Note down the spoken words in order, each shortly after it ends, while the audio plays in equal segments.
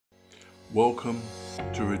Welcome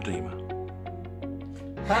to Redeemer.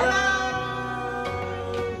 Hello!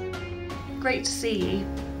 Great to see you.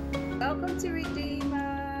 Welcome to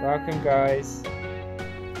Redeemer. Welcome, guys.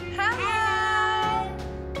 Hello!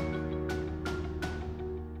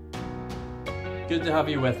 Good to have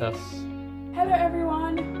you with us. Hello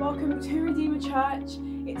everyone, welcome to Redeemer Church.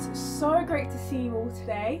 It's so great to see you all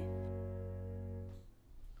today.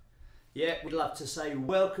 Yeah, we'd love to say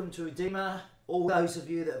welcome to Redeemer. All those of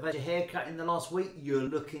you that have had your hair cut in the last week, you're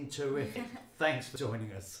looking terrific. Thanks for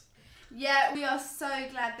joining us. Yeah, we are so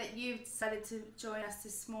glad that you've decided to join us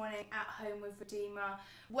this morning at home with Redeemer.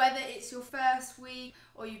 Whether it's your first week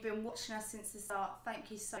or you've been watching us since the start, thank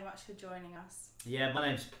you so much for joining us. Yeah, my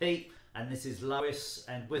name's Pete and this is Lois,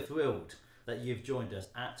 and we're thrilled that you've joined us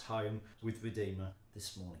at home with Redeemer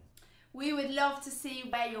this morning. We would love to see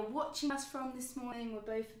where you're watching us from this morning. We're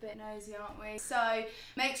both a bit nosy, aren't we? So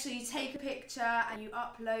make sure you take a picture and you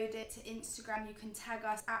upload it to Instagram. You can tag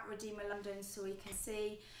us at Redeemer London so we can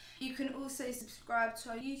see. You can also subscribe to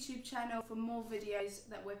our YouTube channel for more videos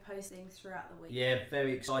that we're posting throughout the week. Yeah,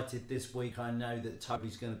 very excited this week. I know that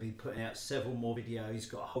Toby's going to be putting out several more videos. He's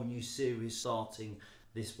got a whole new series starting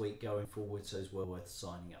this week going forward, so it's well worth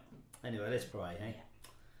signing up. Anyway, let's pray, eh? Yeah.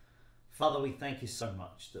 Father, we thank you so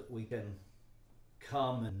much that we can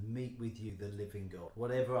come and meet with you, the living God.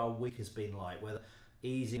 Whatever our week has been like, whether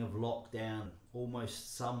easing of lockdown,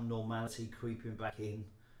 almost some normality creeping back in,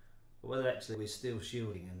 or whether actually we're still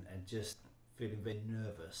shielding and just feeling very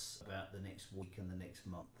nervous about the next week and the next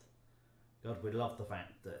month. God, we love the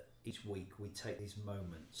fact that each week we take these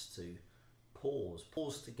moments to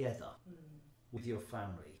pause together with your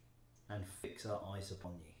family and fix our eyes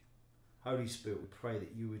upon you. Holy Spirit, we pray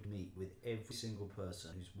that you would meet with every single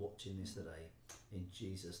person who's watching this today. In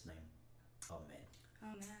Jesus' name, amen.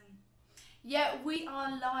 Amen. Yeah, we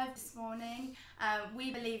are live this morning.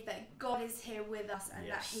 We believe that God is here with us and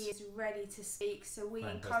that He is ready to speak. So we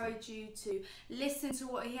encourage you to listen to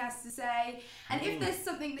what He has to say. And if there's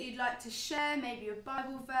something that you'd like to share, maybe a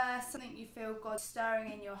Bible verse, something you feel God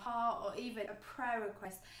stirring in your heart, or even a prayer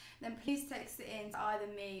request, then please text it in to either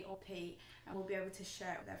me or Pete, and we'll be able to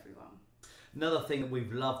share it with everyone. Another thing that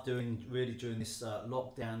we've loved doing really during this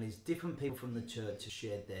lockdown is different people from the church have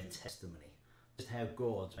shared their testimony, just how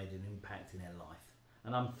God's made an impact in their life.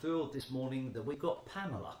 And I'm thrilled this morning that we've got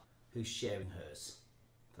Pamela who's sharing hers.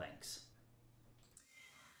 Thanks.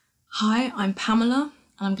 Hi, I'm Pamela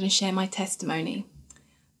and I'm going to share my testimony.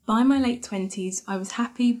 By my late 20s, I was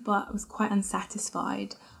happy but I was quite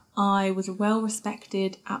unsatisfied. I was well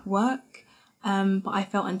respected at work, but I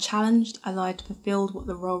felt unchallenged as I'd fulfilled what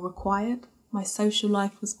the role required. My social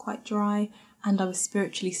life was quite dry and I was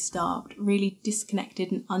spiritually starved, really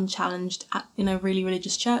disconnected and unchallenged in a really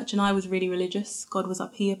religious church, and I was really religious. God was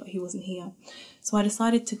up here but He wasn't here. So I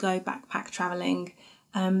decided to go backpack travelling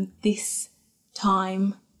this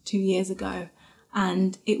time 2 years ago,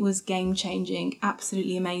 and it was game changing,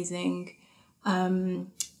 absolutely amazing.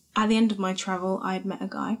 At the end of my travel I had met a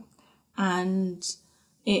guy and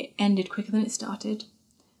it ended quicker than it started,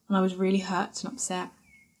 and I was really hurt and upset.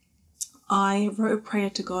 I wrote a prayer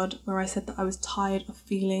to God where I said that I was tired of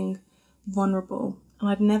feeling vulnerable, and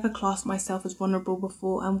I'd never classed myself as vulnerable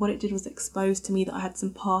before, and what it did was expose to me that I had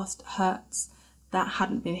some past hurts that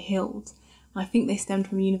hadn't been healed. And I think they stemmed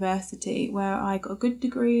from university, where I got a good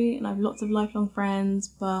degree and I have lots of lifelong friends,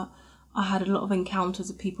 but I had a lot of encounters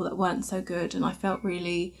with people that weren't so good, and I felt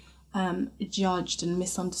really judged and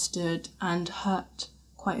misunderstood and hurt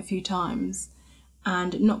quite a few times,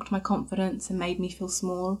 and it knocked my confidence and made me feel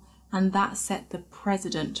small. And that set the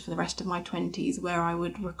precedent for the rest of my 20s, where I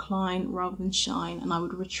would recline rather than shine, and I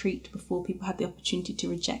would retreat before people had the opportunity to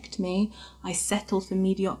reject me. I settled for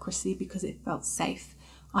mediocrity because it felt safe.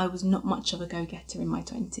 I was not much of a go-getter in my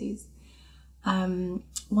 20s.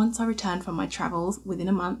 Once I returned from my travels, within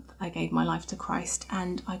a month, I gave my life to Christ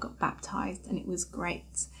and I got baptised, and it was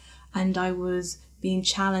great. And I was being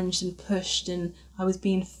challenged and pushed, and I was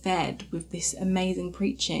being fed with this amazing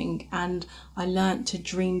preaching, and I learnt to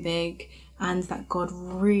dream big and that God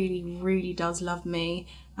really, really does love me,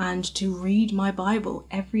 and to read my Bible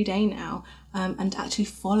every day now and to actually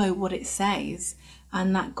follow what it says,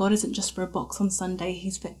 and that God isn't just for a box on Sunday,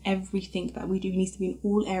 He's for everything that we do. He needs to be in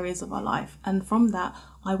all areas of our life. And from that,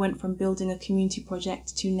 I went from building a community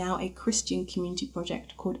project to now a Christian community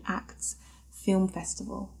project called Acts Film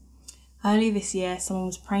Festival. Earlier this year, someone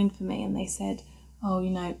was praying for me and they said, oh,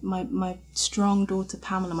 you know, my strong daughter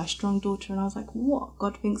Pamela, my strong daughter. And I was like, what?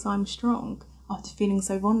 God thinks I'm strong after feeling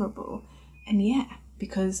so vulnerable? And yeah,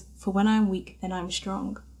 because for when I'm weak, then I'm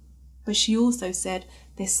strong. But she also said,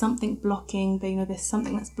 there's something blocking, there's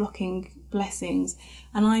something that's blocking blessings.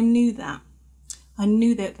 And I knew that. I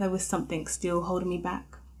knew that there was something still holding me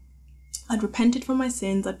back. I'd repented from my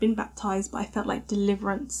sins, I'd been baptized, but I felt like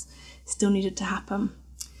deliverance still needed to happen.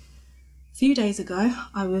 A few days ago,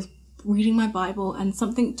 I was reading my Bible and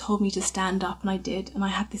something told me to stand up, and I did. And I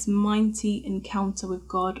had this mighty encounter with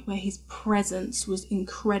God where his presence was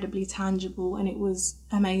incredibly tangible and it was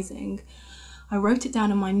amazing. I wrote it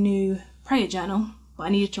down in my new prayer journal, but I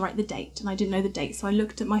needed to write the date and I didn't know the date. So I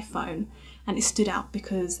looked at my phone and it stood out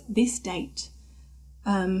because this date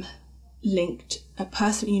linked a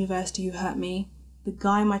person at university who hurt me, the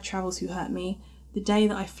guy on my travels who hurt me, the day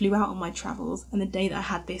that I flew out on my travels, and the day that I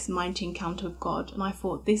had this mighty encounter with God. And I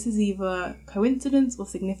thought, this is either coincidence or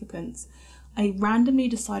significance. I randomly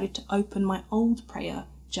decided to open my old prayer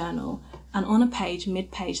journal, and on a page,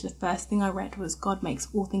 mid-page, the first thing I read was, God makes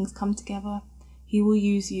all things come together. He will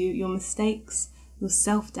use you. Your mistakes, your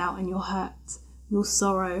self-doubt and your hurt, your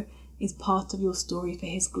sorrow is part of your story for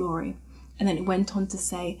his glory. And then it went on to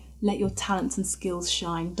say, let your talents and skills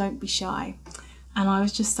shine. Don't be shy. And I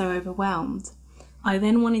was just so overwhelmed. I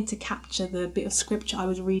then wanted to capture the bit of scripture I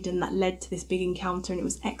was reading that led to this big encounter, and it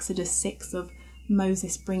was Exodus 6 of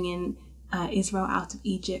Moses bringing Israel out of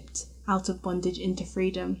Egypt, out of bondage into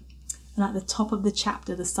freedom. And at the top of the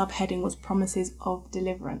chapter, the subheading was promises of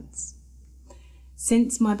deliverance.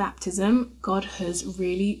 Since my baptism, God has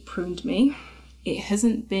really pruned me. It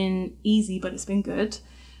hasn't been easy, but it's been good.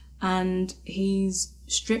 And he's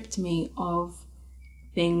stripped me of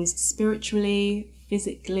things spiritually,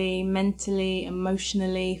 physically, mentally,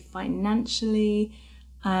 emotionally, financially.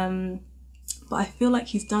 But I feel like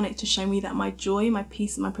he's done it to show me that my joy, my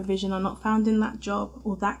peace and my provision are not found in that job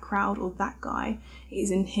or that crowd or that guy. It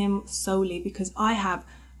is in him solely, because I have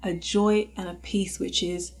a joy and a peace which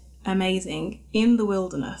is amazing in the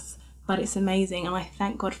wilderness. But it's amazing, and I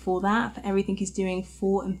thank God for that, for everything he's doing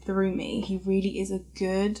for and through me. He really is a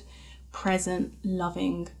good, present,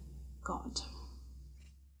 loving God.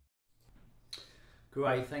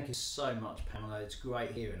 Great, thank you so much, Pamela. It's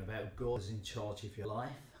great hearing about God is in charge of your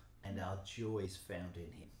life and our joy is found in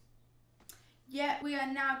him. Yeah, we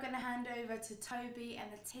are now going to hand over to Toby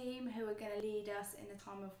and the team who are going to lead us in a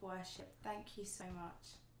time of worship. Thank you so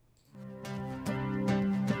much.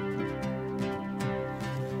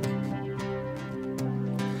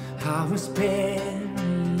 I was buried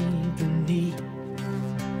beneath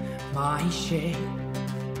my shame.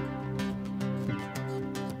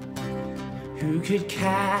 Who could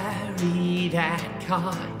carry that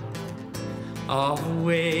kind of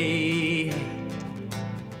weight?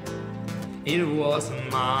 It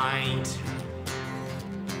wasn't mine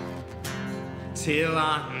till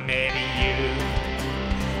I met you.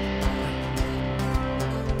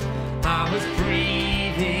 I was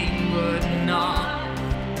breathing but not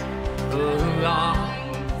alive.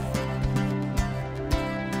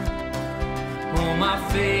 All my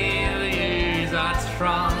failures I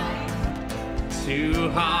tried too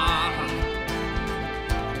hard.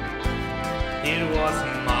 It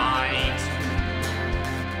wasn't mine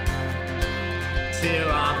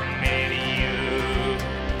till I met you.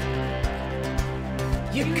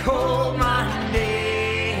 You called my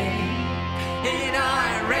name and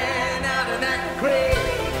I ran out of that grave.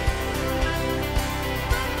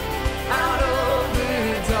 Out of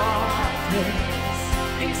the darkness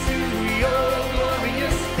into your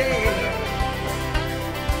glorious day.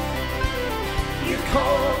 You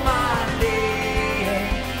called my name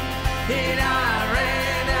and I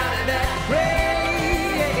ran out of that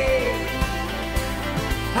grave.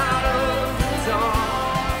 Out of the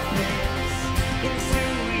darkness into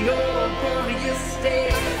your glorious day.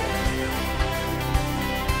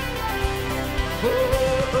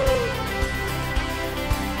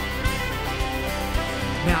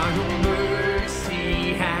 Now your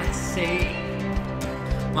mercy has saved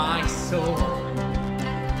my soul.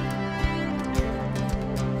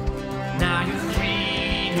 Now your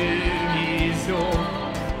freedom is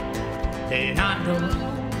all that I know.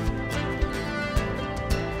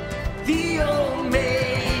 The old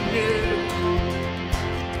made new.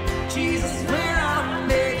 Jesus, when I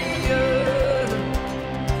met you,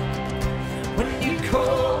 when you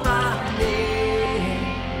called my name,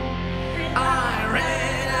 I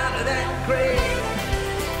ran out of that grave.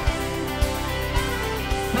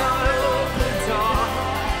 Out of the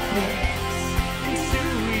darkness into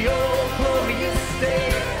your glorious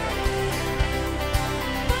day.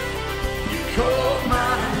 You called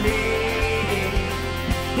my name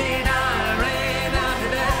and I ran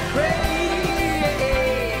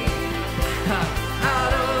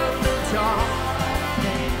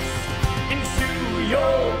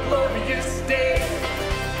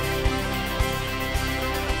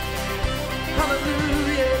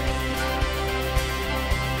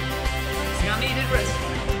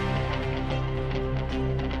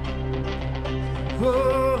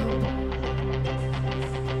Oh.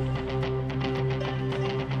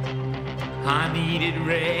 I needed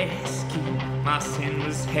rescue, my sin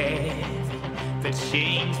was heavy. The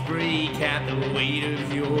chains break at the weight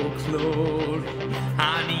of your glory.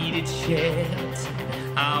 I needed shelter,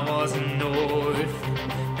 I was an orphan.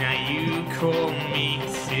 Now you call me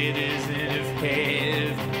citizen of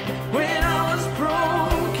heaven. When I was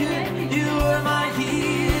broken, you were my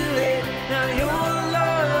healing. Now your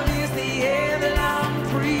love is the air that I'm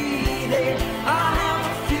breathing. I have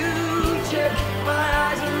a future, my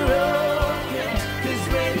eyes are open. 'Cause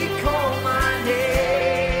when you call my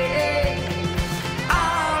name, I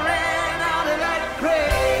ran out of that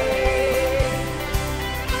grave,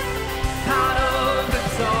 out of the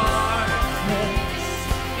darkness,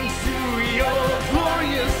 into your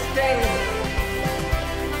glorious day.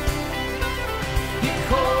 You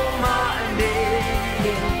call my name,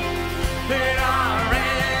 and I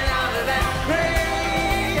ran out of that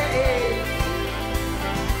grave,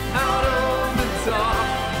 out of the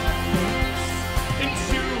darkness,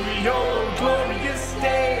 into your glorious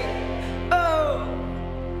day. Oh.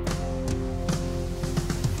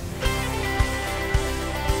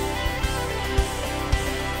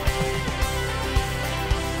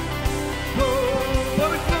 Oh,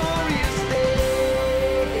 what a glorious day.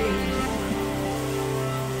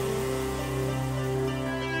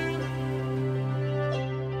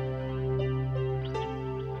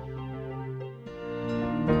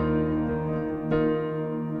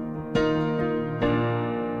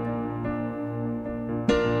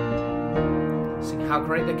 Sing how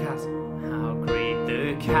great the chasm, how great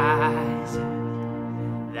the chasm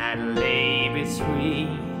that lay between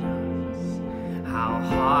us, how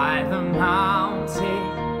high the mountain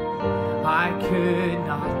I could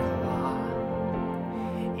not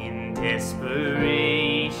climb. In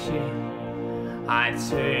desperation, I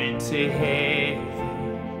turned to heaven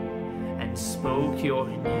and spoke your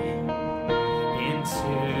name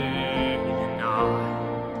into the night.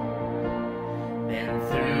 Then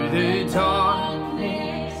through the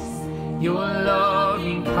darkness, your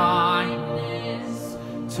loving kindness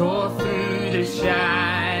tore through the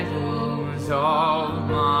shadows of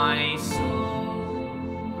my soul.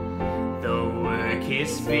 The work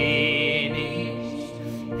is finished,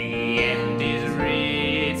 the end is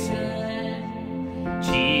written.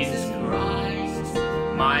 Jesus Christ,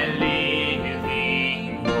 my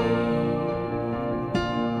living hope.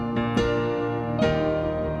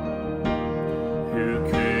 Who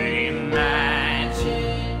could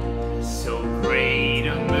imagine so great a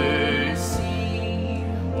mercy?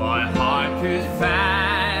 What heart could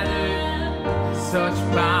fathom such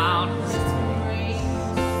boundless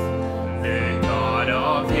grace? The God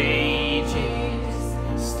of ages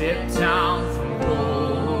stepped down from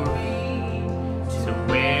glory to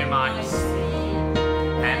wear my sin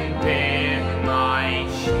and bear my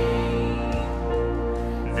shame.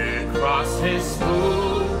 The cross has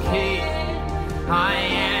spoken, I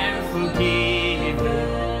am forgiven.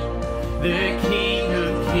 The King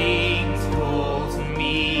of Kings calls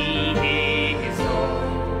me his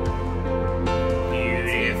own.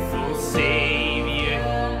 Beautiful Savior,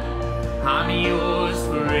 I'm yours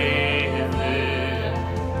forever.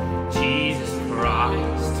 Jesus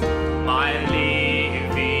Christ, my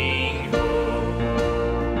living hope.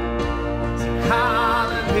 Sing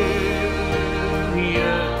hallelujah,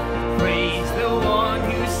 praise the one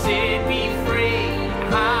who set me free.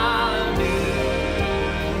 Hallelujah,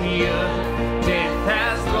 death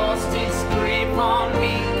has lost its grip on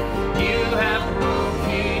me. You have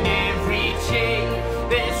broken every chain.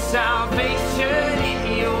 There's salvation in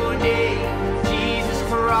your name, Jesus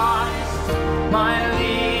Christ, my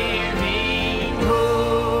living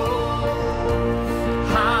hope.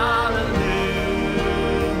 Hallelujah,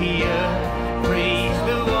 praise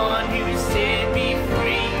the one who set me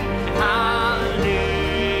free. Hallelujah,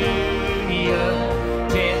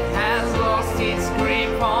 death has lost its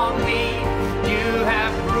grip on me. You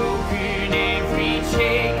have broken every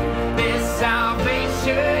chain. There's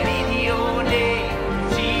salvation in your name,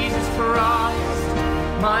 Jesus Christ,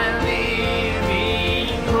 my living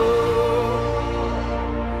hope.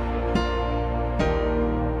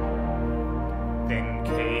 Then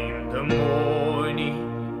came the morning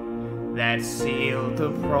that sealed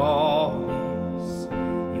the promise.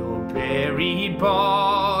 Your buried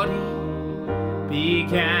body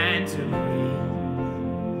began to breathe.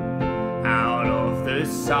 Out of the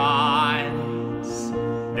silence,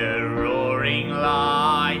 the roaring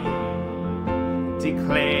lion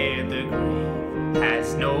declared the grave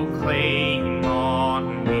has no claim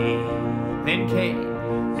on me. Then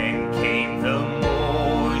came the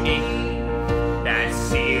morning that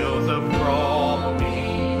sealed the promise.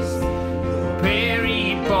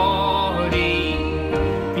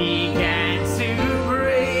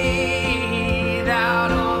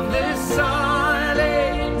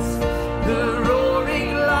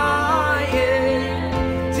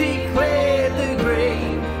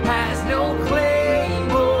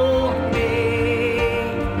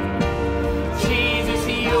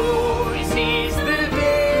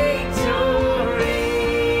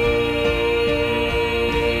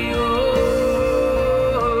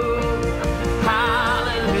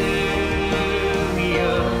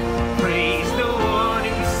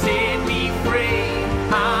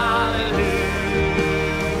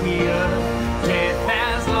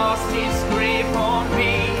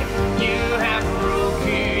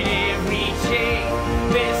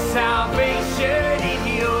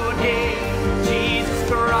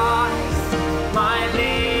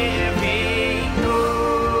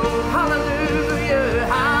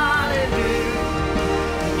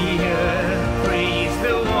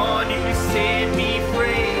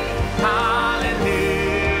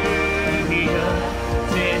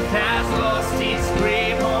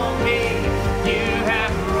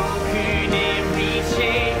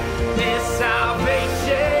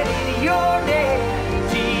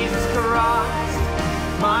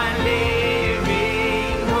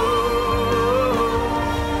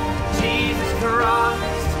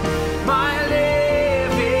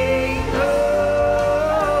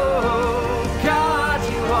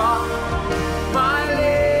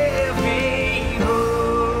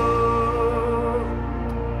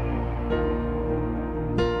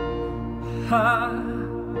 high.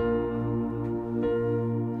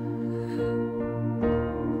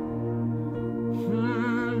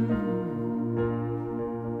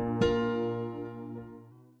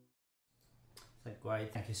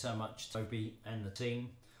 Great, thank you so much, Toby and the team.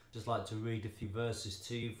 Just like to read a few verses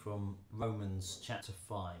to you from Romans chapter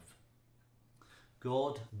 5.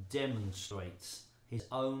 God demonstrates his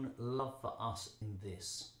own love for us in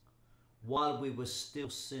this: while we were still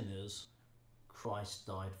sinners, Christ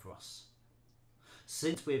died for us.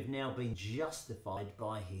 Since we have now been justified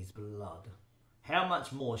by his blood, how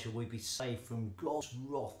much more shall we be saved from God's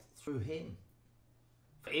wrath through him?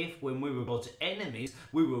 If, when we were God's enemies,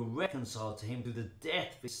 we were reconciled to him through the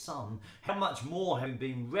death of his Son, how much more, having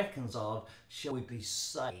been reconciled, shall we be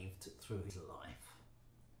saved through his life?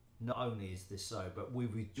 Not only is this so, but we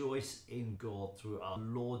rejoice in God through our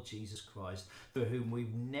Lord Jesus Christ, through whom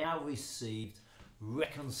we've now received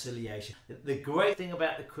reconciliation. The great thing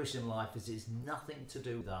about the Christian life is it's nothing to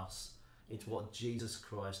do with us. It's what Jesus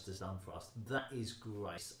Christ has done for us. That is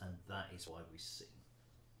grace, and that is why we sing.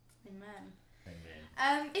 Amen.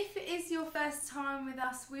 Amen. If it is your first time with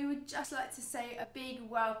us, we would just like to say a big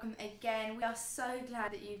welcome again. We are so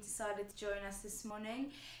glad that you've decided to join us this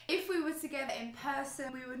morning. If we were together in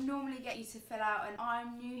person, we would normally get you to fill out an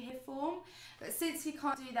I'm new here form, but since we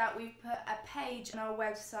can't do that, we've put a page on our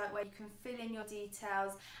website where you can fill in your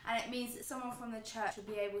details, and it means that someone from the church will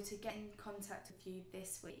be able to get in contact with you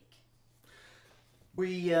this week.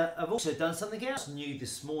 We have also done something else new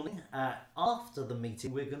this morning. After the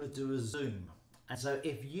meeting, we're going to do a Zoom. And so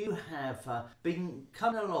if you have been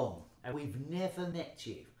coming along and we've never met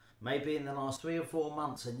you, maybe in the last 3 or 4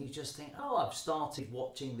 months, and you just think, oh, I've started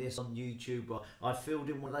watching this on YouTube, or I filled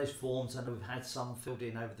in one of those forms, and we've had some filled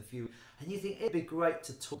in over the few, and you think it'd be great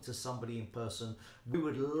to talk to somebody in person, we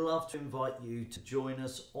would love to invite you to join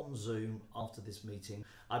us on Zoom after this meeting.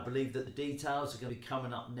 I believe that the details are going to be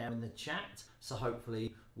coming up now in the chat, so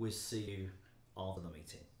hopefully we'll see you after the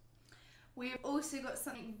meeting. We've also got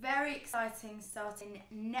something very exciting starting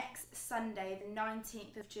next Sunday, the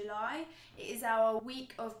 19th of July. It is our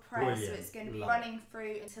week of prayer, so it's going to be running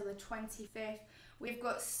through until the 25th. We've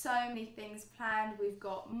got so many things planned. We've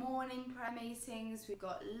got morning prayer meetings, we've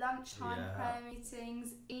got lunchtime prayer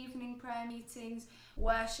meetings, evening prayer meetings,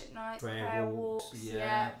 worship nights, prayer walks.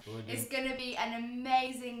 It's going to be an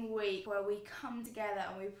amazing week where we come together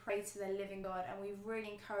and we pray to the living God, and we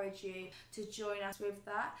really encourage you to join us with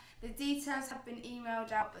that. The details have been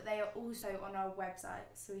emailed out, but they are also on our website,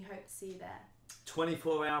 so we hope to see you there.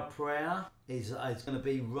 24-hour prayer is going to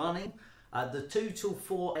be running. The 2 till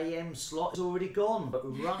 4 a.m. slot is already gone, but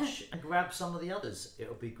rush and grab some of the others.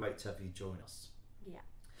 It'll be great to have you join us. Yeah.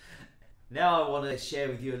 Now I want to share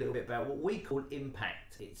with you a little bit about what we call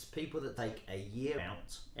impact. It's people that take a year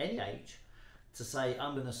out, any age, to say,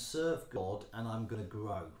 I'm going to serve God and I'm going to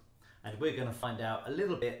grow. And we're going to find out a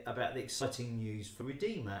little bit about the exciting news for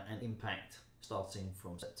Redeemer and Impact starting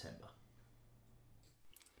from September.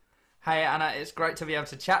 Hey Anna, it's great to be able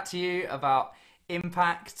to chat to you about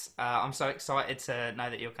Impact. I'm so excited to know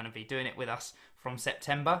that you're going to be doing it with us from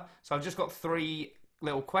September. So I've just got 3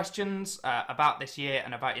 little questions about this year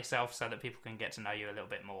and about yourself, so that people can get to know you a little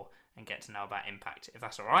bit more and get to know about Impact, if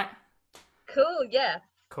that's all right. Cool, yeah.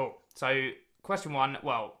 Cool. So question 1,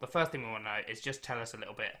 well, the first thing we want to know is just tell us a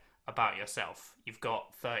little bit about yourself. You've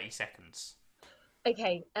got 30 seconds.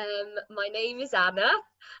 Okay, my name is Anna.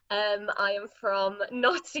 I am from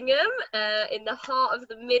Nottingham, in the heart of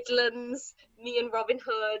the Midlands, me and Robin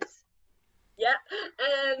Hood. Yeah,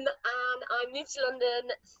 and I moved to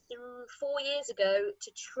London 4 years ago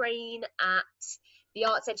to train at the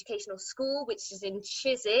Arts Educational School, which is in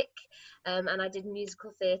Chiswick, and I did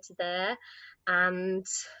musical theatre there. And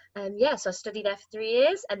so I studied there for 3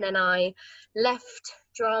 years, and then I left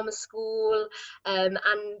drama school, and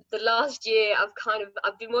the last year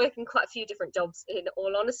I've been working quite a few different jobs, in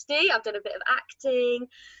all honesty. I've done a bit of acting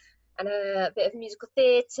and a bit of musical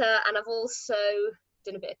theatre, and I've also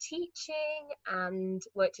done a bit of teaching and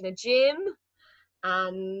worked in a gym,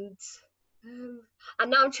 and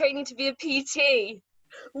now I'm training to be a PT.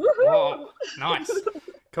 Woohoo! Whoa, nice.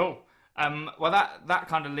 Cool. Well, that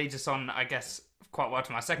kind of leads us on, I guess, quite well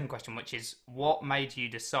to my second question, which is, what made you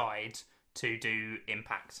decide to do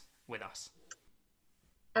Impact with us?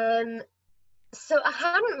 So I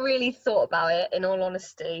hadn't really thought about it, in all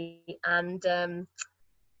honesty, and then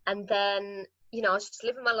I was just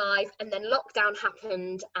living my life, and then lockdown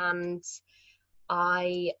happened, and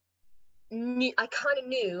I kind of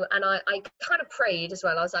knew, and I kind of prayed as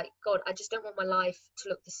well. I was like, God, I just don't want my life to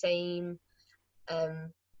look the same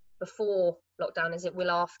before lockdown as it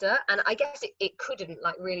will after. And I guess it couldn't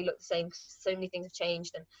really look the same, because so many things have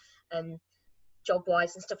changed, and job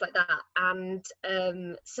wise and stuff like that. And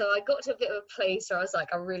so I got to a bit of a place where I was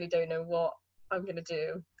like, I really don't know what I'm gonna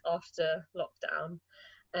do after lockdown.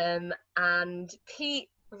 And Pete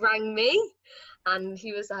rang me and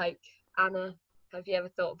he was like, Anna, have you ever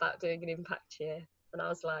thought about doing an impact year? And I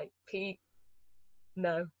was like, Pete,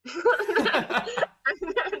 no. And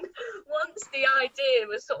then once the idea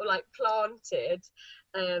was sort of like planted,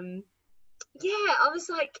 I was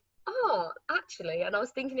like, oh, actually, and I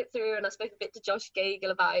was thinking it through, and I spoke a bit to Josh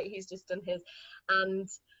Gagel about it. He's just done his, and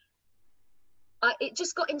it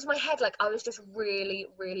just got into my head. Like, I was just really,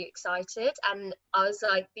 really excited, and I was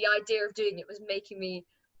like, the idea of doing it was making me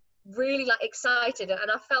really like excited,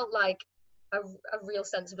 and I felt like a real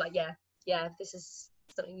sense of like, yeah, this is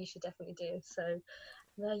something you should definitely do. So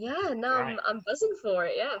I'm buzzing for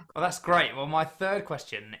it. Yeah. Well, that's great. Well, my third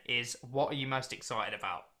question is, what are you most excited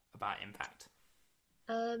about Impact?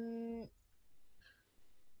 I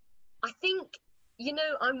think,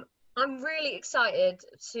 I'm really excited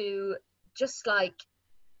to just like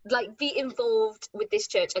be involved with this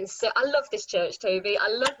church. And so I love this church, Toby. I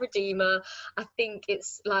love Redeemer. I think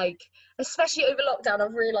it's like, especially over lockdown,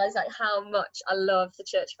 I've realised like how much I love the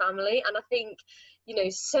church family. And I think,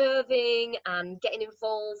 serving and getting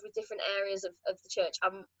involved with different areas of the church,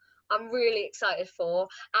 I'm really excited for.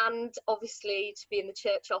 And obviously to be in the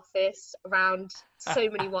church office around so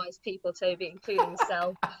many wise people, Toby, including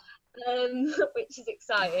myself, which is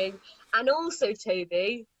exciting. And also,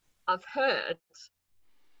 Toby, I've heard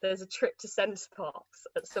there's a trip to Centre Parks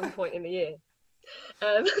at some point in the year.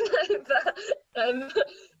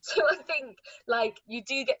 So I think like you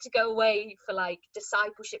do get to go away for like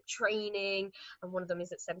discipleship training, and one of them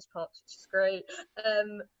is at Centre Parks, which is great.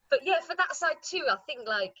 But yeah, for that side too, I think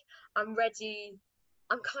like I'm ready.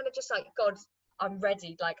 I'm kind of just like, God, I'm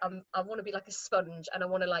ready. Like I want to be like a sponge, and I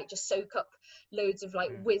want to like just soak up loads of like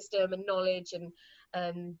wisdom and knowledge and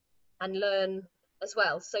learn as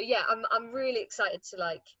well. So yeah, I'm really excited to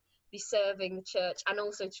like be serving the church and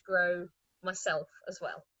also to grow myself as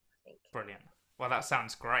well, I think. Brilliant. Well, that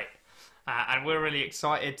sounds great. And we're really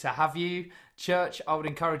excited to have you. Church, I would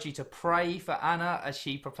encourage you to pray for Anna as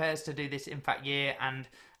she prepares to do this impact year, and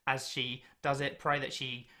as she does it, pray that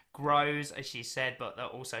she grows, as she said, but that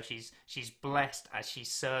also she's blessed as she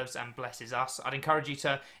serves and blesses us. I'd encourage you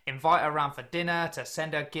to invite her around for dinner, to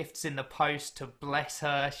send her gifts in the post, to bless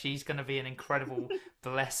her. She's going to be an incredible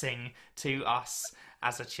blessing to us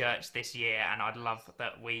as a church this year, and I'd love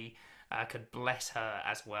that we could bless her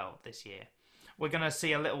as well this year. We're going to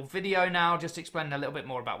see a little video now, just explaining a little bit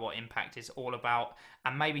more about what Impact is all about,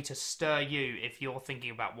 and maybe to stir you if you're thinking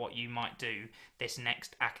about what you might do this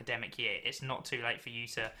next academic year. It's not too late for you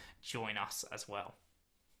to join us as well.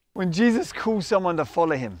 When Jesus calls someone to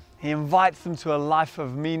follow him, he invites them to a life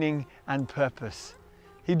of meaning and purpose.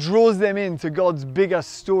 He draws them into God's bigger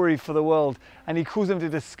story for the world, and he calls them to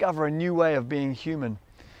discover a new way of being human.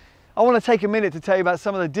 I want to take a minute to tell you about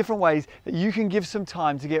some of the different ways that you can give some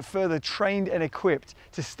time to get further trained and equipped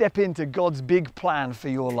to step into God's big plan for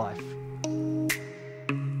your life.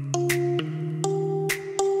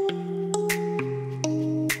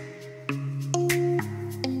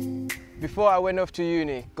 Before I went off to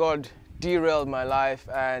uni, God derailed my life,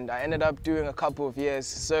 and I ended up doing a couple of years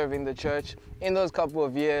serving the church. In those couple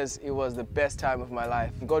of years, it was the best time of my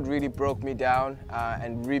life. God really broke me down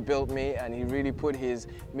and rebuilt me, and he really put his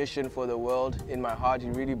mission for the world in my heart.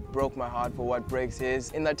 He really broke my heart for what breaks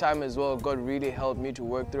his. In that time as well, God really helped me to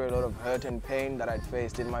work through a lot of hurt and pain that I'd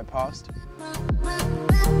faced in my past.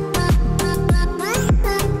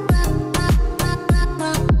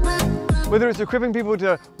 Whether it's equipping people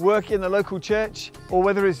to work in the local church, or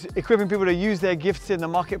whether it's equipping people to use their gifts in the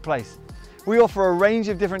marketplace, we offer a range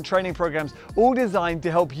of different training programs, all designed to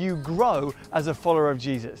help you grow as a follower of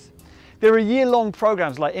Jesus. There are year-long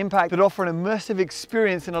programs like Impact that offer an immersive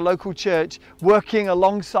experience in a local church, working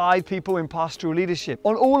alongside people in pastoral leadership.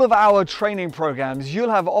 On all of our training programs, you'll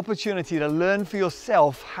have opportunity to learn for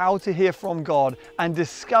yourself how to hear from God and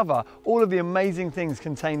discover all of the amazing things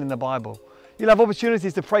contained in the Bible. You'll have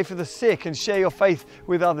opportunities to pray for the sick and share your faith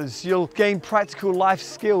with others. You'll gain practical life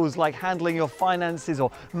skills like handling your finances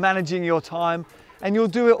or managing your time. And you'll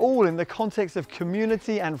do it all in the context of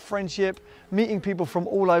community and friendship, meeting people from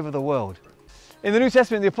all over the world. In the New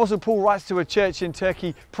Testament, the Apostle Paul writes to a church in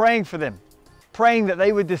Turkey, praying for them, praying that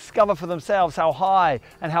they would discover for themselves how high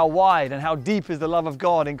and how wide and how deep is the love of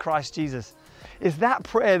God in Christ Jesus. It's that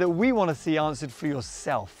prayer that we want to see answered for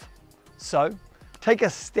yourself. So, take a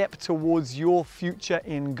step towards your future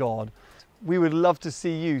in God. We would love to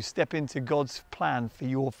see you step into God's plan for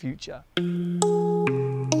your future.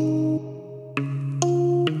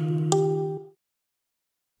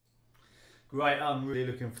 Great, I'm really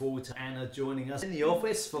looking forward to Anna joining us in the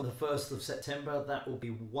office from the 1st of September. That will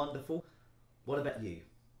be wonderful. What about you?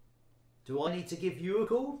 Do I need to give you a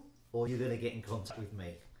call, or are you going to get in contact with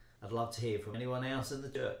me? I'd love to hear from anyone else in the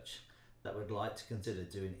church that would like to consider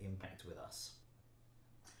doing Impact with us.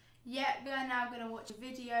 Yeah, we are now going to watch a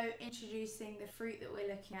video introducing the fruit that we're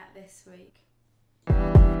looking at this week.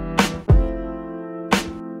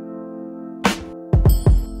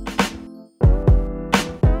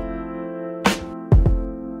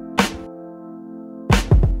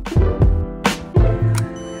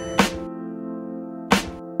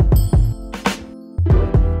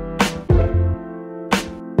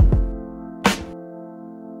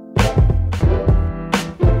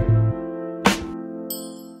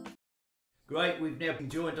 Great, we've now been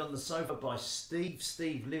joined on the sofa by Steve.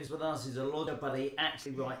 Steve lives with us, he's a lawyer, but he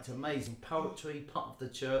actually writes amazing poetry, part of the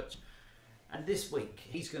church. And this week,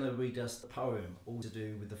 he's going to read us the poem, all to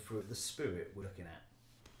do with the fruit of the Spirit we're looking at.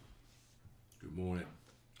 Good morning.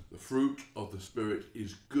 The fruit of the Spirit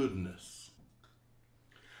is goodness,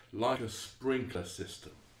 like a sprinkler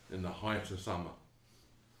system in the height of summer,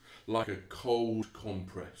 like a cold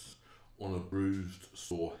compress on a bruised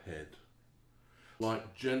sore head,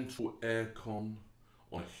 like gentle aircon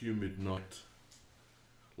on a humid night,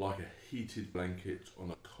 like a heated blanket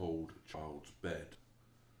on a cold child's bed,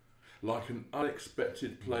 like an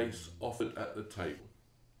unexpected place offered at the table,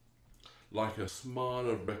 like a smile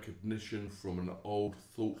of recognition from an old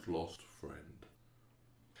thought-lost friend.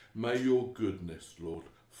 May your goodness, Lord,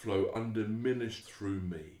 flow undiminished through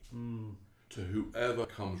me to whoever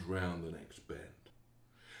comes round the next bend.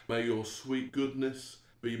 May your sweet goodness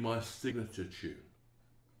be my signature tune.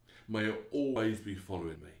 May it always be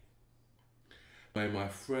following me. May my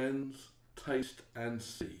friends taste and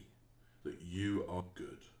see that you are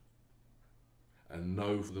good and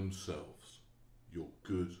know for themselves your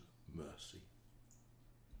good mercy.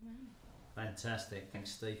 Fantastic,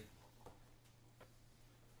 thanks Steve.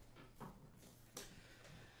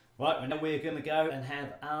 Right, now we're going to go and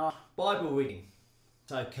have our Bible reading.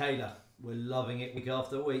 So Kayla, we're loving it week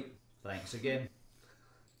after week. Thanks again.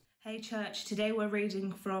 Hey church, today we're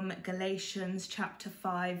reading from Galatians chapter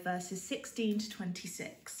 5 verses 16 to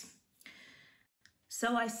 26.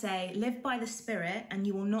 So I say, live by the Spirit and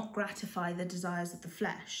you will not gratify the desires of the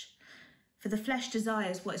flesh. For the flesh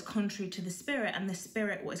desires what is contrary to the Spirit and the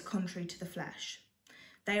Spirit what is contrary to the flesh.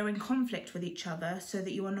 They are in conflict with each other so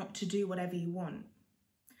that you are not to do whatever you want.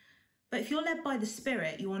 But if you're led by the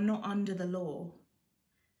Spirit, you are not under the law.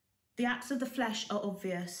 The acts of the flesh are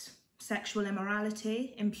obvious: sexual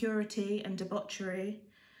immorality, impurity and debauchery,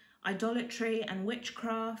 idolatry and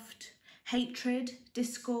witchcraft, hatred,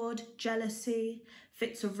 discord, jealousy,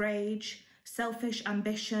 fits of rage, selfish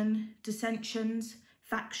ambition, dissensions,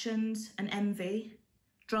 factions and envy,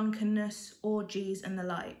 drunkenness, orgies and the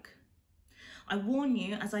like. I warn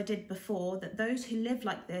you, as I did before, that those who live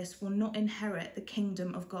like this will not inherit the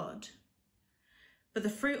kingdom of God. But the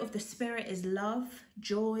fruit of the Spirit is love,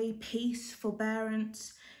 joy, peace,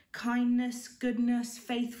 forbearance, kindness, goodness,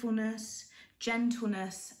 faithfulness,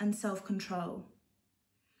 gentleness, and self-control.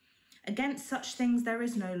 Against such things there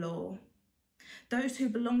is no law. Those who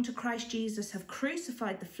belong to Christ Jesus have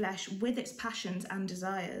crucified the flesh with its passions and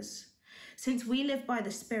desires. Since we live by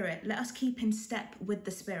the Spirit, let us keep in step with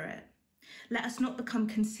the Spirit. Let us not become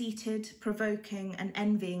conceited, provoking, and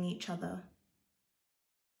envying each other.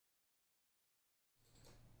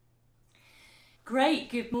 Great,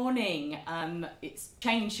 good morning. It's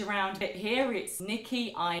changed around a bit here. It's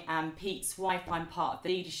Nicky. I am Pete's wife. I'm part of the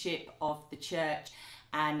leadership of the church,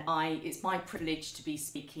 and it's my privilege to be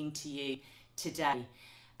speaking to you today.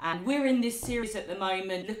 And we're in this series at the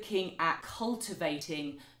moment looking at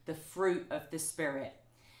cultivating the fruit of the Spirit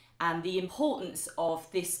and the importance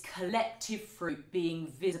of this collective fruit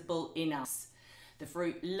being visible in us. The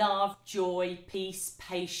fruit: love, joy, peace,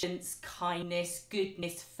 patience, kindness,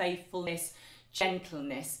 goodness, faithfulness,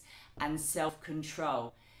 gentleness and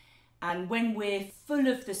self-control. And when we're full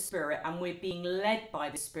of the Spirit and we're being led by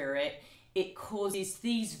the Spirit, it causes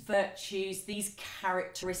these virtues, these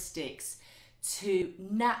characteristics to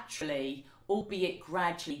naturally, albeit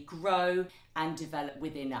gradually, grow and develop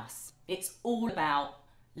within us. It's all about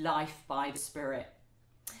life by the Spirit.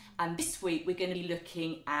 And this week we're going to be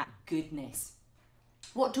looking at goodness.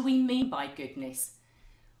 What do we mean by goodness?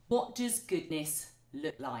 What does goodness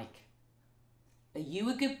look like? Are you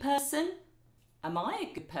a good person? Am I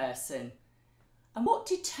a good person? And what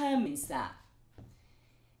determines that?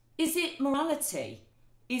 Is it morality?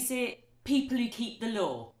 Is it people who keep the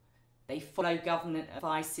law? They follow government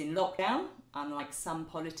advice in lockdown, unlike some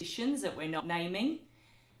politicians that we're not naming.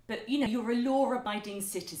 But you know, you're a law-abiding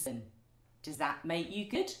citizen. Does that make you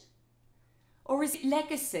good? Or is it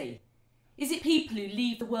legacy? Is it people who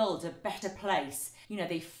leave the world a better place? You know,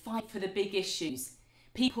 they fight for the big issues.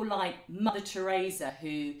 People like Mother Teresa,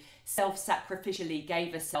 who self-sacrificially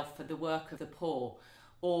gave herself for the work of the poor.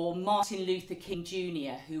 Or Martin Luther King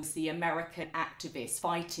Jr., who was the American activist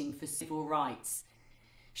fighting for civil rights.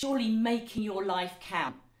 Surely making your life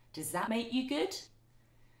count, does that make you good?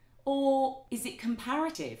 Or is it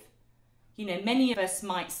comparative? You know, many of us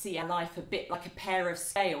might see our life a bit like a pair of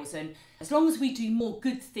scales, and as long as we do more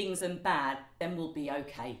good things than bad, then we'll be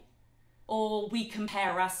okay. Or we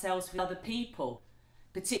compare ourselves with other people,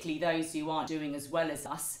 particularly those who aren't doing as well as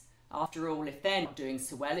us. After all, if they're not doing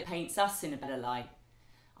so well, it paints us in a better light.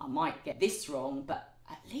 I might get this wrong, but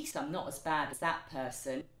at least I'm not as bad as that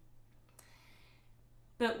person.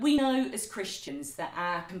 But we know as Christians that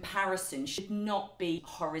our comparison should not be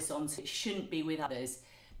horizontal, it shouldn't be with others,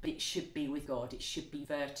 but it should be with God, it should be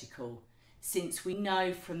vertical, since we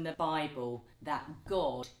know from the Bible that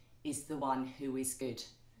God is the one who is good.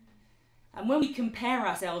 And when we compare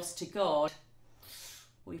ourselves to God,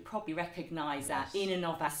 we probably recognise that in and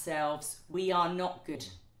of ourselves, we are not good.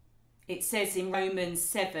 It says in Romans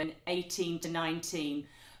 7:18-19,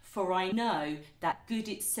 "For I know that good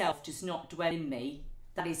itself does not dwell in me,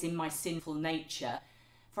 that is in my sinful nature.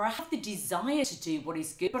 For I have the desire to do what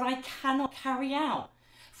is good, but I cannot carry out.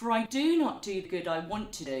 For I do not do the good I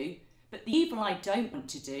want to do, but the evil I don't want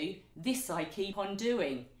to do, this I keep on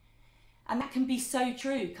doing." And that can be so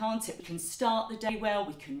true, can't it? We can start the day well,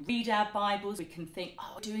 we can read our Bibles, we can think,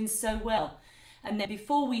 oh, we're doing so well. And then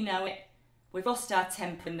before we know it, we've lost our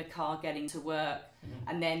temper in the car getting to work,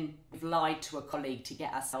 and then we've lied to a colleague to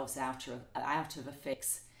get ourselves out of a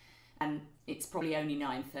fix. And it's probably only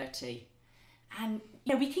 9:30. And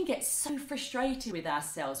you know, we can get so frustrated with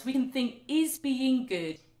ourselves. We can think, is being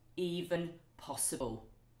good even possible?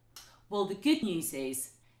 Well, the good news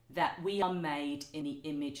is that we are made in the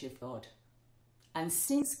image of God. And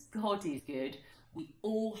since God is good, we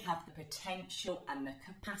all have the potential and the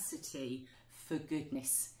capacity for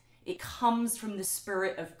goodness. It comes from the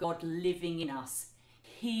Spirit of God living in us.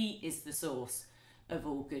 He is the source of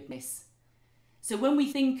all goodness. So when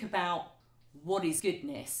we think about what is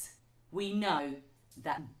goodness, we know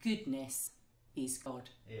that goodness is God.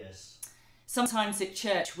 Yes. Sometimes at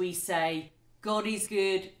church we say, God is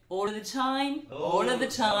good all of the time, all of the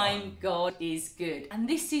time, God is good. And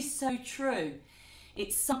this is so true.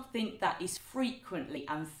 It's something that is frequently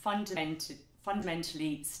and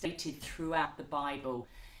fundamentally stated throughout the Bible.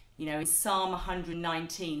 You know, in Psalm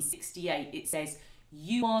 119:68, it says,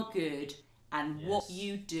 "You are good, and what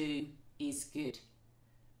you do is good."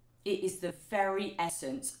 It is the very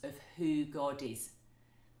essence of who God is.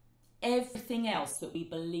 Everything else that we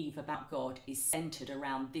believe about God is centered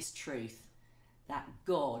around this truth, that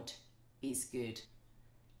God is good.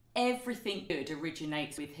 Everything good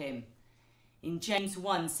originates with him. In James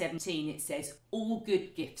 1:17, it says, "All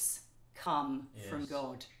good gifts come from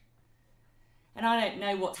God." And I don't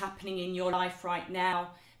know what's happening in your life right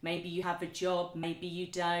now. Maybe you have a job, maybe you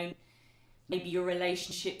don't. Maybe your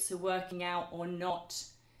relationships are working out or not.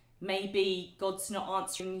 Maybe God's not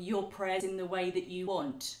answering your prayers in the way that you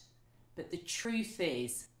want. But the truth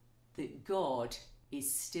is that God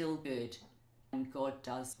is still good and God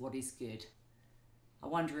does what is good. I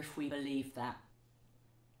wonder if we believe that.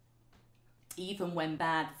 Even when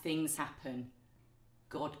bad things happen,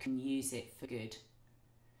 God can use it for good.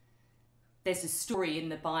 There's a story in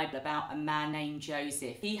the Bible about a man named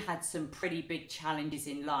Joseph. He had some pretty big challenges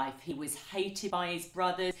in life. He was hated by his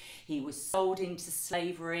brothers. He was sold into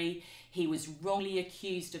slavery. He was wrongly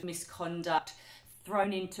accused of misconduct,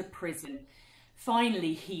 thrown into prison.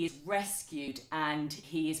 Finally, he is rescued and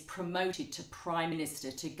he is promoted to Prime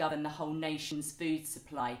Minister to govern the whole nation's food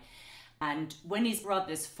supply. And when his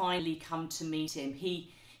brothers finally come to meet him,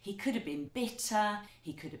 he could have been bitter,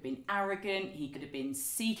 he could have been arrogant, he could have been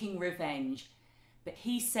seeking revenge. But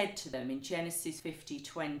he said to them in Genesis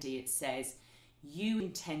 50:20, it says, "You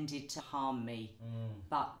intended to harm me,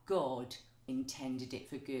 but God intended it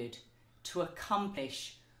for good, to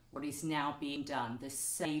accomplish what is now being done, the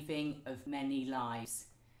saving of many lives."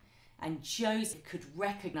 And Joseph could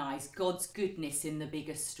recognize God's goodness in the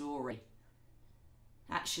bigger story.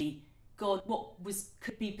 Actually, God, what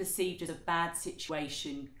could be perceived as a bad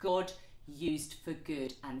situation, God used for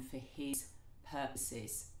good and for his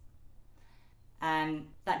purposes.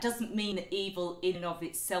 And that doesn't mean that evil in and of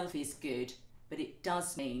itself is good, but it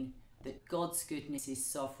does mean that God's goodness is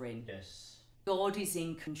sovereign. Yes. God is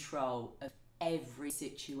in control of every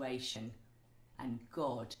situation, and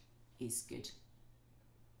God is good.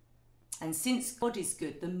 And since God is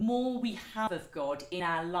good, the more we have of God in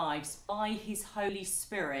our lives by his Holy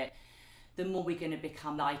Spirit, the more we're going to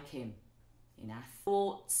become like him in our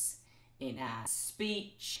thoughts, in our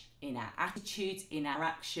speech, in our attitudes, in our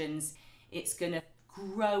actions. It's going to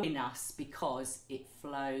grow in us because it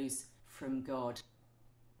flows from God.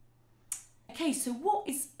 Okay, so what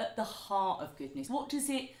is at the heart of goodness? What does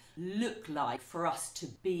it look like for us to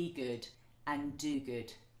be good and do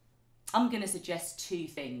good? I'm going to suggest two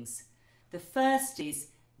things. The first is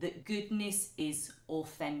that goodness is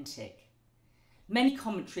authentic. Many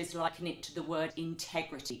commentaries liken it to the word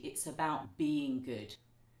integrity. It's about being good.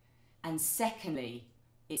 And secondly,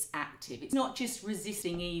 it's active. It's not just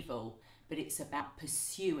resisting evil, but it's about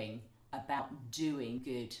pursuing, about doing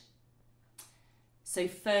good. So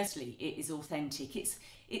firstly, it is authentic.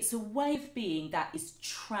 It's a way of being that is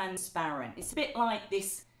transparent. It's a bit like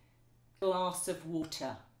this glass of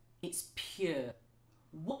water. It's pure.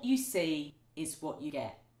 What you see is what you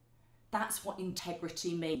get. That's what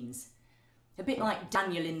integrity means. A bit like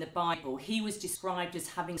Daniel in the Bible, he was described as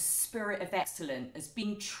having a spirit of excellence, as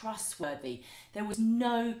being trustworthy. There was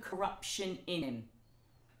no corruption in him.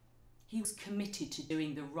 He was committed to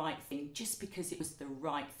doing the right thing just because it was the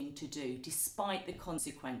right thing to do, despite the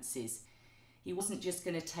consequences. He wasn't just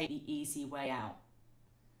going to take the easy way out.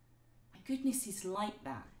 My goodness is like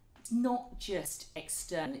that. It's not just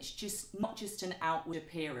external, it's just not just an outward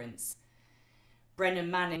appearance.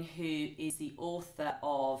 Brennan Manning, who is the author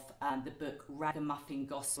of the book Ragamuffin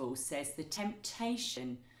Gospel, says the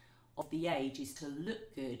temptation of the age is to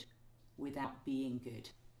look good without being good.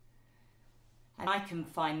 And I can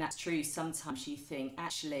find that's true. Sometimes you think,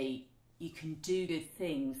 actually, you can do good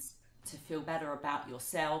things to feel better about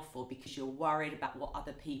yourself or because you're worried about what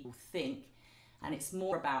other people think. And it's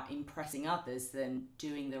more about impressing others than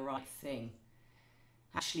doing the right thing.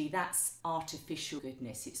 Actually, that's artificial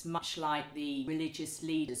goodness. It's much like the religious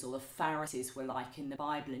leaders or the Pharisees were like in the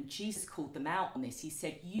Bible. And Jesus called them out on this. He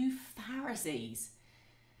said, you Pharisees,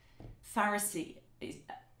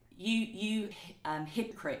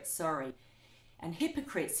 hypocrites, sorry. And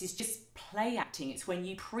hypocrites is just play acting. It's when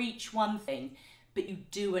you preach one thing, but you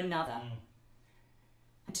do another.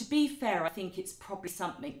 And to be fair, I think it's probably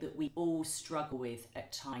something that we all struggle with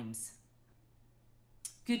at times.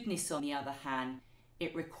 Goodness, on the other hand,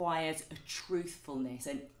 it requires a truthfulness,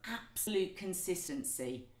 an absolute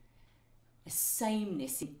consistency, a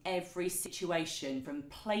sameness in every situation, from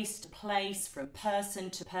place to place, from person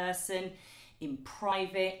to person, in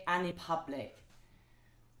private and in public.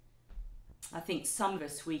 I think some of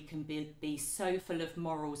us, we can be so full of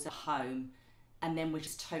morals at home and then we're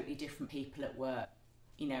just totally different people at work.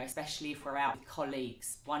 You know, especially if we're out with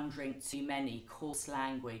colleagues, one drink too many, coarse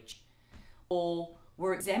language. Or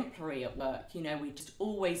we're exemplary at work, you know, we're just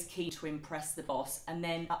always keen to impress the boss, and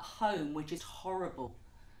then at home we're just horrible.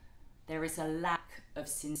 There is a lack of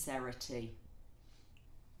sincerity.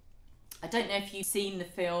 I don't know if you've seen the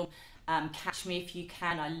film Catch Me If You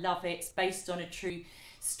Can. I love it. It's based on a true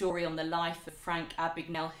story on the life of Frank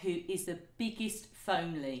Abagnale, who is the biggest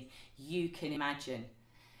phonely you can imagine.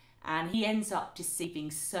 And he ends up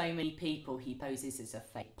deceiving so many people. He poses as a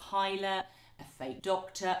fake pilot, a fake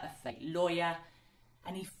doctor, a fake lawyer,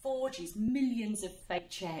 and he forges millions of fake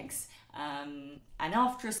checks. And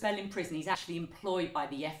after a spell in prison, he's actually employed by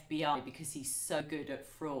the FBI because he's so good at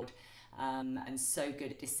fraud and so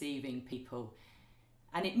good at deceiving people.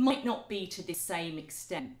 And it might not be to the same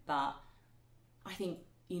extent, but I think,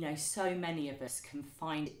 you know, so many of us can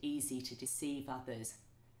find it easy to deceive others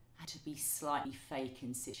and to be slightly fake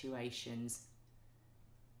in situations.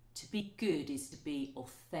 To be good is to be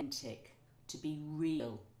authentic, to be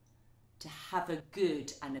real, to have a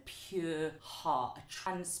good and a pure heart, a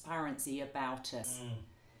transparency about us.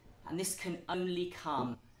 And this can only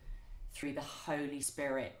come through the Holy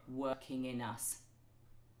Spirit working in us.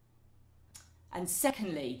 And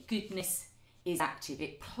secondly, goodness is active.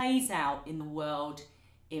 It plays out in the world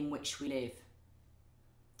in which we live.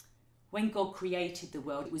 When God created the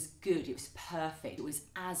world, it was good, it was perfect, it was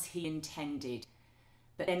as he intended.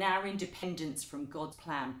 But then our independence from God's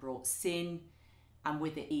plan brought sin, and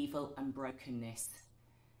with it evil and brokenness.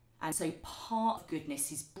 And so part of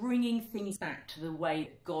goodness is bringing things back to the way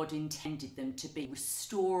that God intended them to be,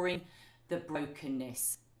 restoring the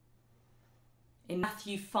brokenness. In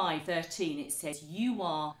Matthew 5:13 it says, you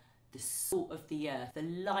are the salt of the earth, the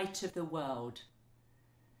light of the world.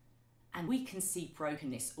 And we can see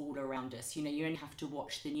brokenness all around us. You know, you only have to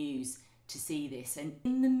watch the news to see this. And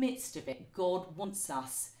in the midst of it, God wants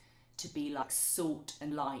us to be like salt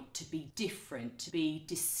and light, to be different, to be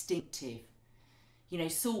distinctive. You know,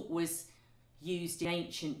 salt was used in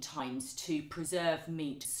ancient times to preserve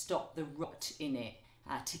meat, to stop the rot in it,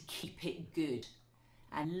 to keep it good.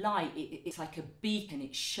 And light, it's like a beacon,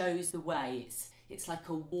 it shows the way, it's like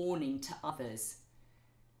a warning to others.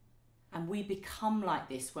 And we become like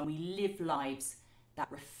this when we live lives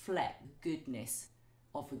that reflect the goodness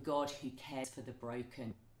of a God who cares for the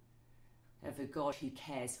broken, of a God who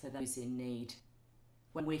cares for those in need.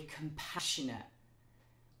 When we're compassionate,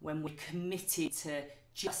 when we're committed to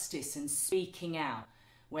justice and speaking out,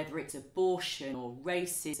 whether it's abortion or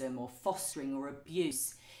racism or fostering or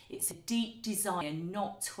abuse, it's a deep desire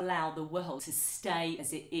not to allow the world to stay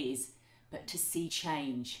as it is, but to see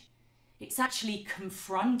change. It's actually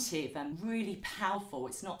confrontive and really powerful.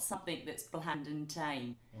 It's not something that's bland and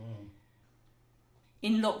tame.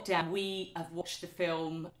 In lockdown, we have watched the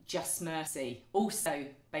film Just Mercy, also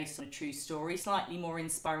based on a true story, slightly more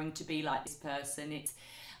inspiring to be like this person. It's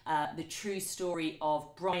the true story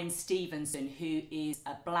of Brian Stevenson, who is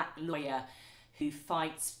a black lawyer who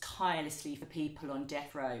fights tirelessly for people on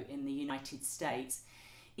death row in the United States,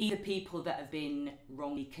 either people that have been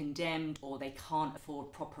wrongly condemned or they can't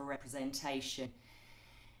afford proper representation.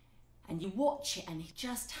 And you watch it and he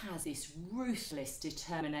just has this ruthless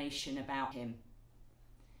determination about him.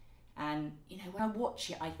 And, you know, when I watch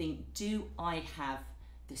it, I think, do I have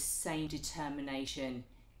the same determination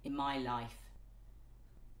in my life?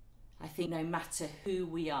 I think no matter who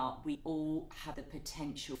we are, we all have the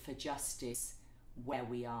potential for justice where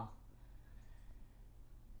we are.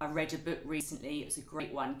 I read a book recently, it was a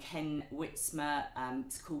great one, Ken Witzmer,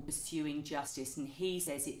 it's called Pursuing Justice, and he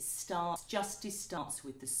says justice starts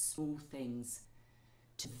with the small things,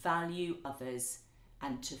 to value others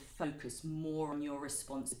and to focus more on your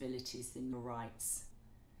responsibilities than your rights.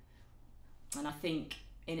 And I think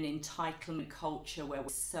in an entitlement culture where we're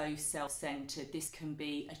so self-centered, this can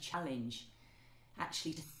be a challenge,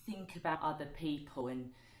 actually, to think about other people and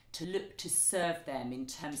to look to serve them in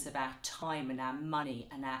terms of our time and our money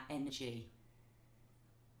and our energy.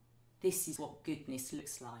 This is what goodness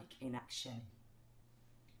looks like in action.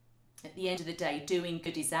 At the end of the day, doing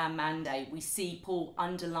good is our mandate. We see Paul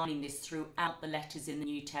underlining this throughout the letters in the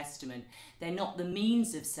New Testament. They're not the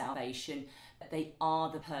means of salvation, but they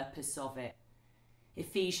are the purpose of it.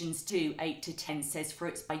 Ephesians 2, 8-10 says, "For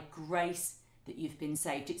it's by grace that you've been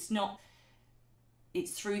saved."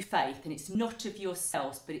 It's through faith, and it's not of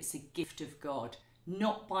yourselves, but it's a gift of God,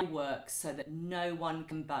 not by works, so that no one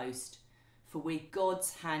can boast. For we're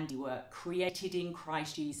God's handiwork, created in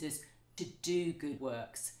Christ Jesus to do good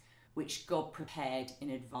works, which God prepared in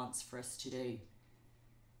advance for us to do.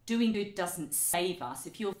 Doing good doesn't save us.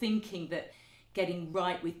 If you're thinking that getting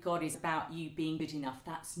right with God is about you being good enough,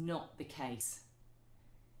 that's not the case.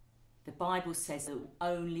 The Bible says the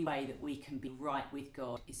only way that we can be right with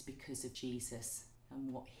God is because of Jesus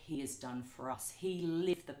and what he has done for us. He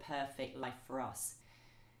lived the perfect life for us.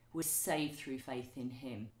 We're saved through faith in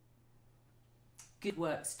him. Good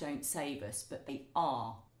works don't save us, but they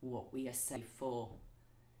are what we are saved for.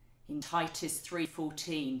 In Titus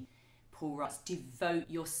 3:14, Paul writes, "Devote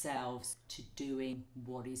yourselves to doing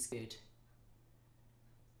what is good."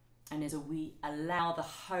 And as we allow the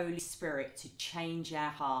Holy Spirit to change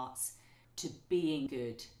our hearts to being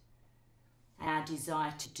good, our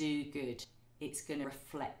desire to do good, it's going to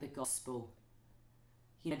reflect the gospel.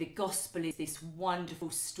 You know, the gospel is this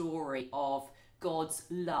wonderful story of God's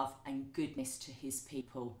love and goodness to his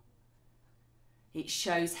people. It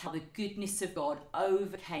shows how the goodness of God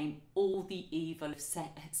overcame all the evil of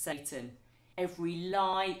Satan. Every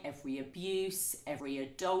lie, every abuse, every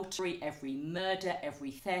adultery, every murder,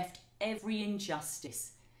 every theft, every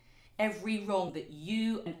injustice, every wrong that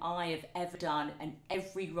you and I have ever done, and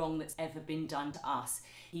every wrong that's ever been done to us.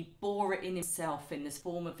 He bore it in himself in the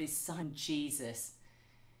form of his son Jesus.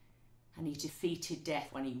 And he defeated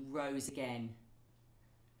death when he rose again.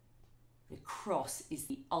 The cross is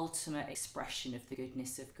the ultimate expression of the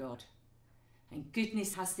goodness of God. And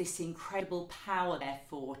goodness has this incredible power,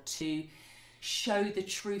 therefore, to show the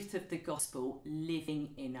truth of the gospel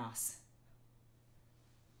living in us.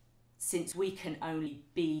 Since we can only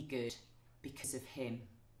be good because of him.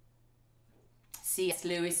 C.S.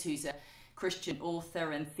 Lewis, who's a Christian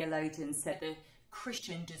author and theologian, said the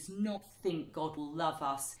Christian does not think God will love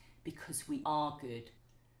us because we are good,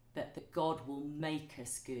 but that God will make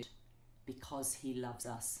us good because he loves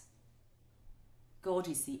us. God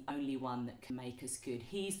is the only one that can make us good.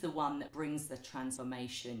 He's the one that brings the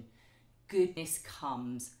transformation. Goodness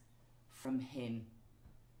comes from him.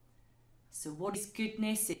 So what is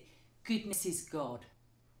goodness? Goodness is God.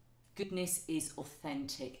 Goodness is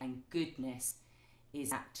authentic, and goodness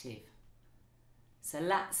is active. So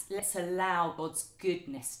let's allow God's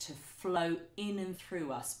goodness to flow in and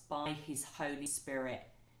through us by his Holy Spirit,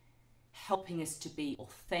 helping us to be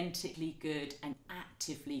authentically good and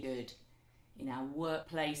actively good in our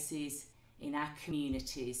workplaces, in our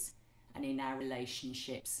communities, and in our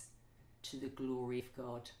relationships, to the glory of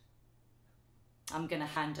God. I'm going to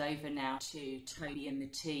hand over now to Toby and the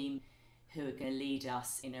team, who are going to lead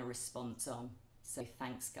us in a response song. So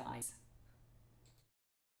thanks, guys.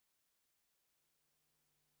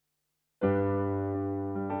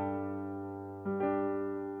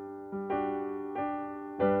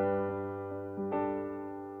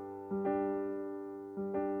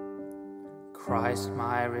 Christ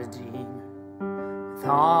my Redeemer, with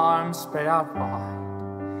arms spread out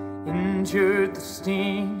wide, endured the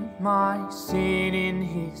sting of my sin in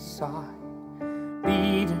his side.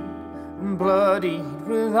 Beaten and bloodied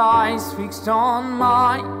with eyes fixed on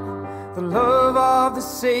mine, the love of the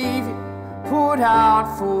Saviour poured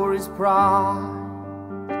out for his bride.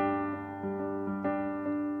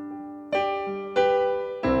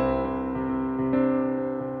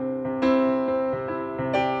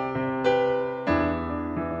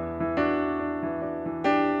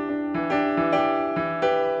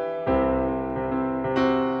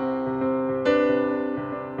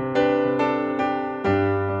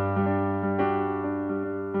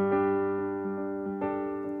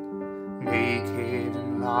 Naked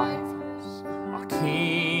and lifeless, our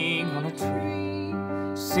King on a tree,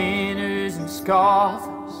 sinners and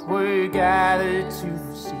scoffers were gathered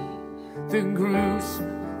to see the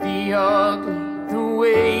gruesome, the ugly, the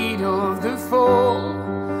weight of the fall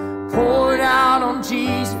poured out on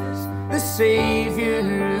Jesus, the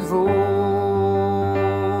Savior of all.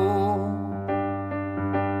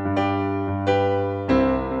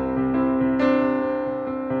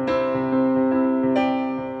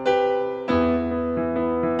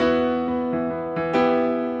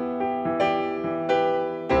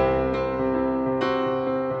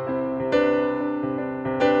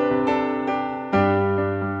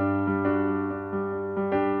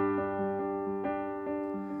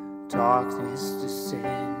 Darkness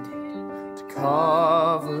descended to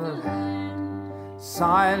cover the land.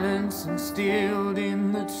 Silence and stilled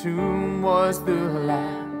in the tomb was the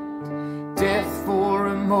Lamb. Death for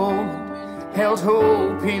a moment held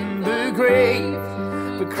hope in the grave,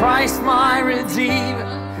 but Christ my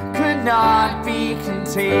Redeemer could not be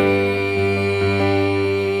contained.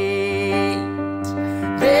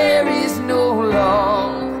 There is no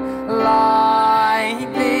love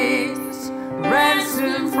like this,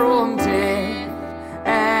 ransom from death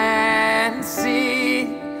and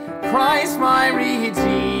sin. Christ my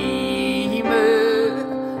Redeemer,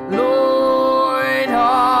 Lord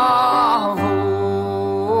of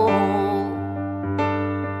all.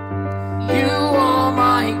 You are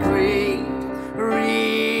my great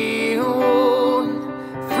reward,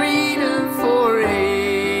 freedom forevermore.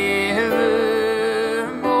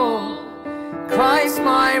 Christ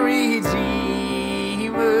my Redeemer,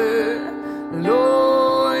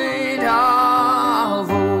 Lord of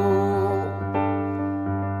all.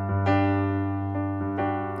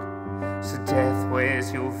 So death,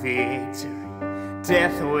 where's your victory?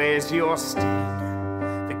 Death, where's your sting?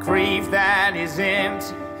 The grave that is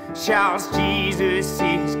empty shouts Jesus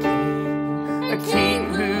is King. A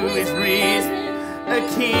King who is risen, a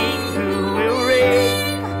King who will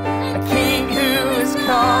reign, a King who has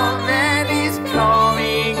come and is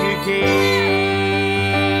coming again.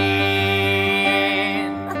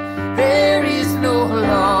 There is no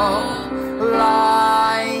love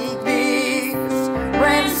like this,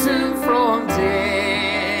 ransom from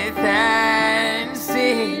death and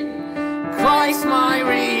sin. Christ my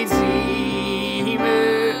Redeemer,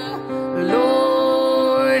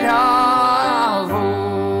 Lord of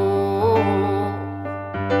all.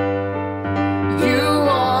 You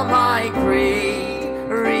are my great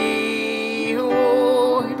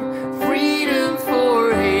reward, free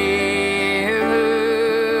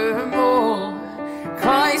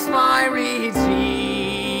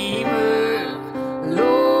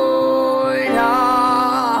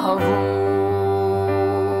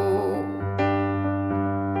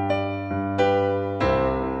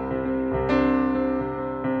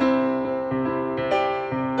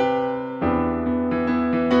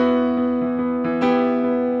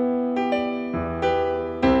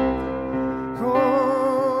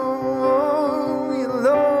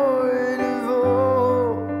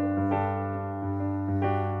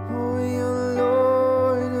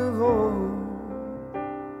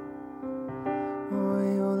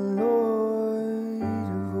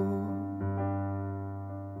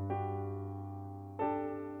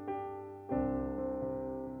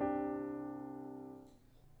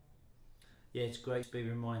Yeah, it's great to be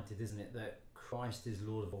reminded, isn't it, that Christ is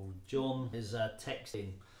Lord of all. John is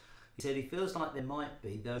texting. He said he feels like there might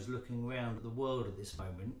be those looking around at the world at this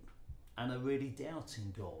moment and are really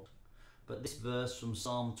doubting God. But this verse from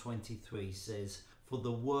Psalm 23 says, "For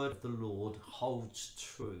the word of the Lord holds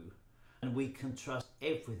true, and we can trust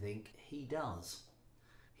everything he does.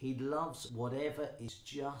 He loves whatever is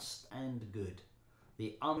just and good.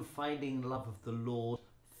 The unfailing love of the Lord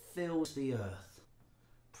fills the earth."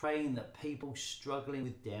 Praying that people struggling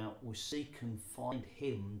with doubt will seek and find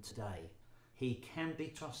him today. He can be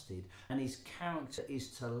trusted, and his character is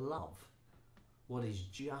to love what is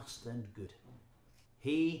just and good.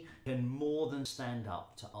 He can more than stand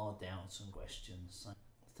up to our doubts and questions. So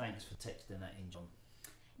thanks for texting that in, John.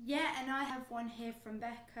 Yeah, and I have one here from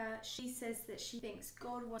Becca. She says that she thinks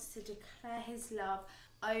God wants to declare his love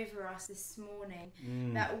over us this morning,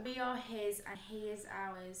 that we are his and he is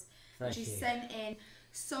ours. Thank She you. sent in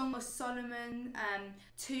Song of Solomon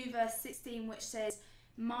 2 verse 16, which says,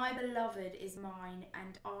 "My beloved is mine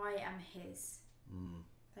and I am his."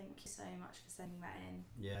 Thank you so much for sending that in.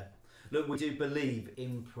 Yeah. Look, we do believe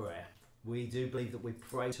in prayer. We do believe that we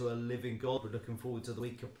pray to a living God. We're looking forward to the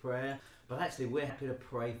week of prayer. But actually, we're happy to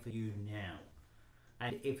pray for you now.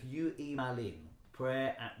 And if you email in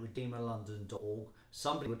prayer@redeemerlondon.org,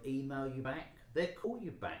 somebody would email you back. They'll call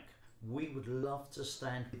you back. We would love to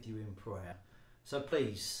stand with you in prayer. So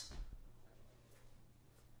please,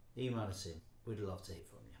 email us in. We'd love to hear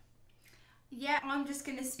from you. Yeah, I'm just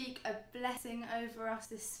going to speak a blessing over us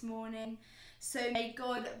this morning. So may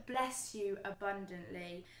God bless you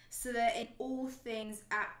abundantly, so that in all things,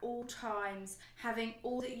 at all times, having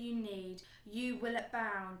all that you need, you will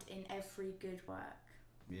abound in every good work.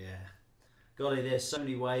 Yeah. Golly, there's so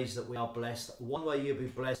many ways that we are blessed. One way you'll be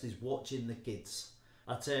blessed is watching the kids.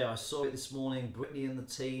 I tell you, I saw it this morning. Brittany and the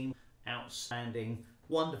team, outstanding,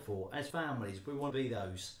 wonderful. As families, we want to be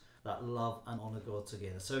those that love and honour God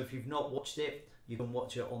together. So if you've not watched it, you can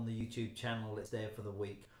watch it on the YouTube channel. It's there for the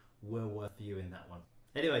week. Well worth viewing that one.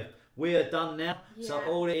 Anyway, we are done now. Yeah. So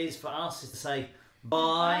all it is for us is to say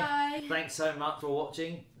bye. Thanks so much for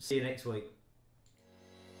watching. See you next week.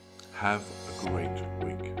 Have a great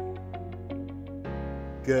week.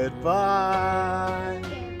 Goodbye.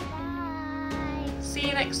 See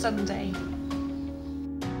you next Sunday.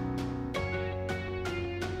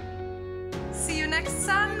 See you next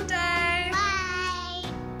Sunday.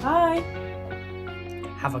 Bye.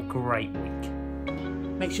 Have a great week.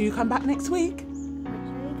 Make sure you come back next week.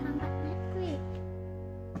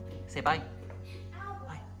 Say bye.